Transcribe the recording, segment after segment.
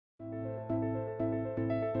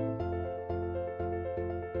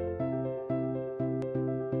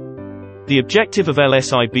The objective of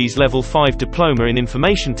LSIB's Level 5 Diploma in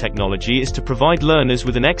Information Technology is to provide learners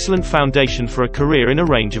with an excellent foundation for a career in a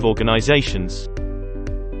range of organizations.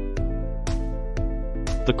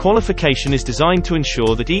 The qualification is designed to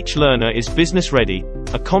ensure that each learner is business-ready,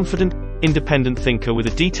 a confident, independent thinker with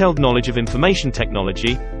a detailed knowledge of information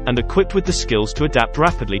technology, and equipped with the skills to adapt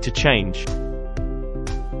rapidly to change.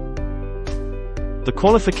 The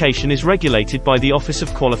qualification is regulated by the Office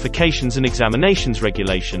of Qualifications and Examinations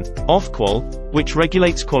Regulation, Ofqual, which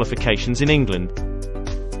regulates qualifications in England.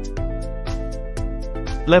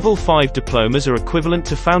 Level 5 diplomas are equivalent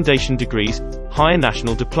to foundation degrees, Higher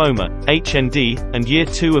National Diploma, HND, and Year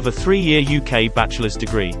 2 of a 3-year UK bachelor's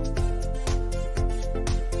degree.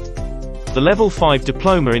 The Level 5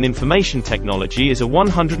 Diploma in Information Technology is a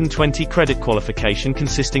 120-credit qualification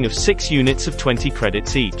consisting of 6 units of 20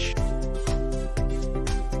 credits each.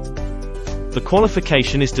 The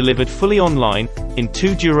qualification is delivered fully online, in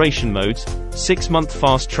 2 duration modes, 6-month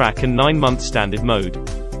fast track and 9-month standard mode.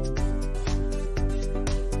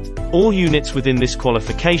 All units within this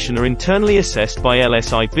qualification are internally assessed by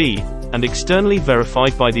LSIB, and externally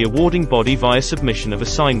verified by the awarding body via submission of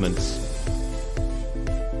assignments.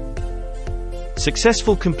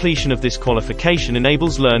 Successful completion of this qualification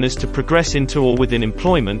enables learners to progress into or within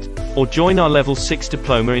employment, or join our Level 6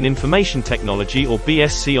 Diploma in Information Technology or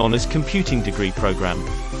BSc Honours Computing degree program.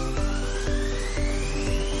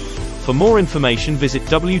 For more information visit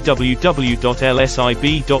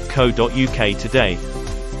www.lsib.co.uk today.